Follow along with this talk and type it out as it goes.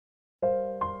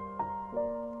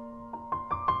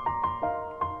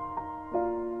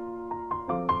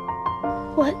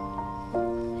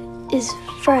is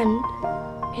friend.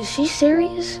 Is she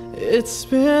serious? It's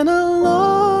been a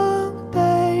long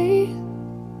day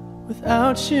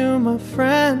without you, my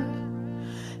friend.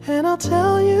 And I'll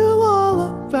tell you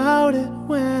all about it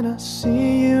when I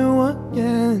see you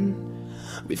again.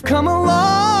 We've come a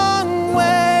long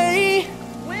way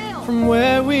from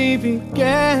where we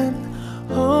began.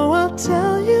 Oh, I'll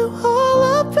tell you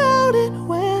all about it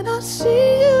when I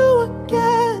see you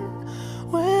again.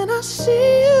 When I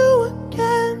see you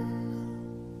again.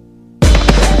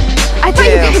 I thought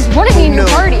you guys wanted me in your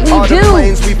party. All You the do.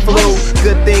 planes we flew,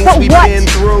 good things But we've what? been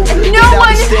through. No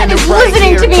one is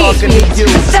listening to me.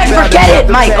 Said forget it,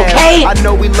 Mike, okay? I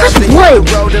know we love to hit What?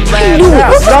 the road and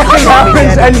Nothing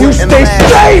happens and you stay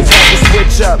safe.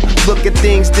 Switch up, look at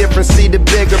things different, see the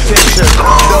bigger picture.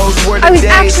 Those were the I was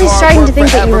days, actually hard starting to work think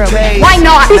that you were forever okay. pays. Why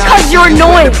not? Now Because I you're see you in a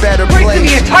annoying. better Break place.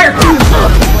 the entire group.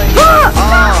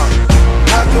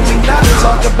 How can we not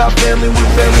talk about family when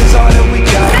family's all that we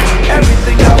got?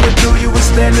 Everything I went through, you were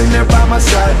standing there by my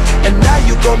side. And now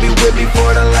you gon' be with me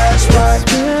for the last ride.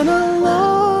 It's been a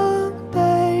long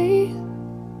day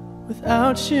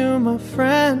without you, my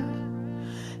friend.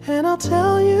 And I'll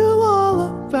tell you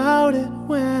all about it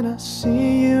when I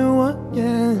see you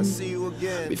again. I see you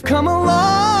again. We've come a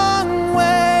long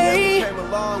way, Yeah, we came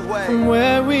a long way. from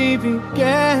where we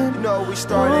began. You know, we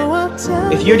started. Oh, I'll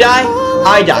tell If you die, all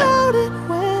I die. about it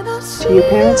when I see your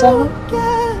parents you at home?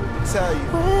 again. Tell you.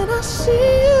 When I see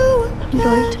you I'm again.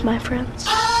 going to my friends.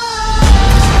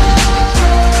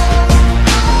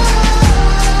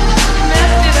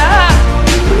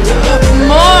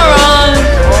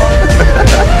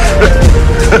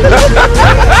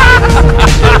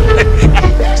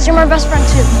 You're my best friend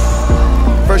too.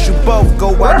 First you both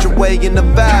go out your way and the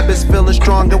vibe is feeling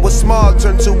strong. And what's small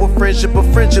turn to a friendship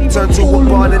turn to a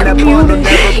bond. And that bond will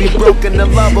never be broken, the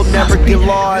love will never get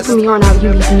lost. From here on out, you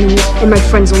leave me and my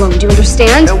friends alone. Do you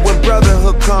understand? And when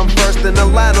brotherhood come first, then the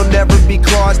line will never be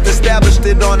crossed. Established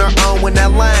it on our own when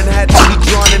that line had to be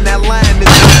drawn. And that line is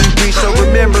what we reach, so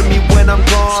remember me when I'm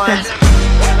gone.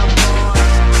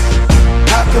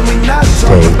 How can we not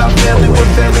talk about family when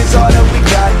family's all that we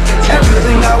got?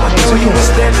 Everything I went through, you were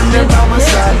standing there by my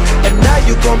side. And now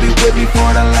you gon' be with me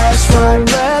for the last ride.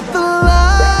 Let the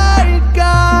light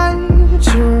guide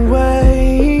your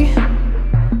way.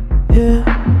 Yeah.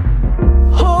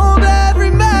 Hold every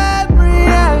memory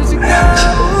as you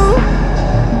go,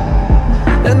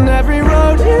 and every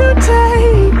road you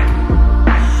take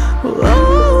will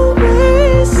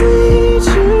always lead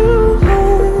you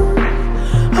home.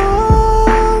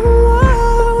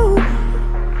 Oh,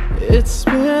 it's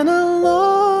been a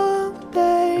long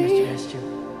day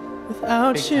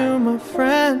without you, my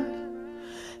friend.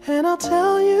 And I'll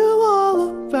tell you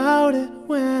all about it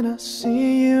when I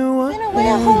see you again. Wait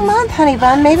a whole month, honey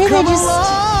bun. Maybe they just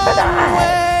forgot.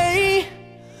 Away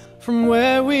from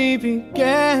where we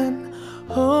began.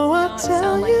 Oh, I'll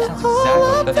tell you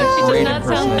all about She does it. not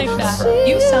sound like that.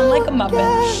 You sound like a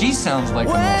Muppet. She sounds like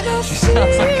a Muppet. She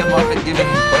sounds like a Muppet giving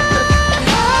birth.